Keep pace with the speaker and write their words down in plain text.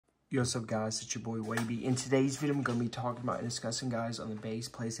Yo, what's up guys, it's your boy Wavy. In today's video, I'm going to be talking about and discussing guys on the base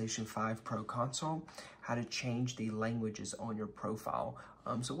PlayStation 5 Pro console, how to change the languages on your profile.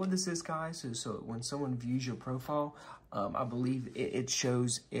 So what this is guys, is so when someone views your profile, I believe it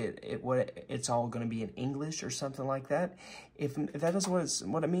shows it's all going to be in English or something like that. If that is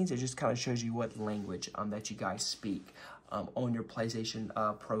what it means, it just kind of shows you what language that you guys speak. On your PlayStation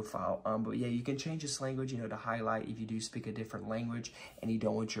profile. But yeah, you can change this language, to highlight if you do speak a different language and you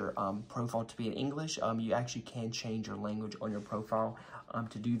don't want your profile to be in English. You actually can change your language on your profile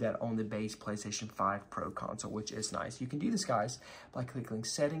to do that on the base PlayStation 5 Pro console, which is nice. You can do this, guys, by clicking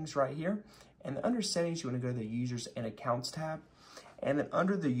Settings right here. And then under Settings, you want to go to the Users and Accounts tab. And then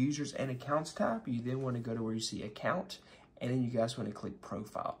under the Users and Accounts tab, you then want to go to where you see Account. And then you guys want to click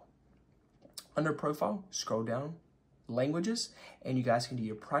Profile. Under Profile, scroll down, Languages, and you guys can do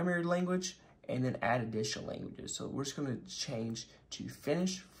your primary language and then add additional languages. So we're just going to change to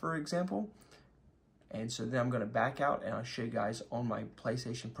Finnish, for example. And so then I'm going to back out and I'll show you guys on my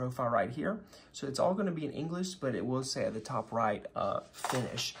PlayStation profile right here. So it's all going to be in English, but it will say at the top right,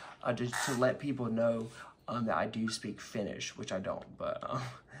 Finnish, just to let people know that I do speak Finnish, which I don't, but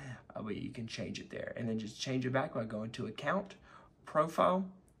you can change it there. And then just change it back by going to Account, Profile,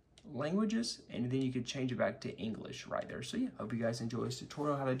 Languages, and then you can change it back to English right there. So yeah, hope you guys enjoy this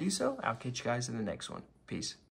tutorial how to do so. I'll catch you guys in the next one. Peace.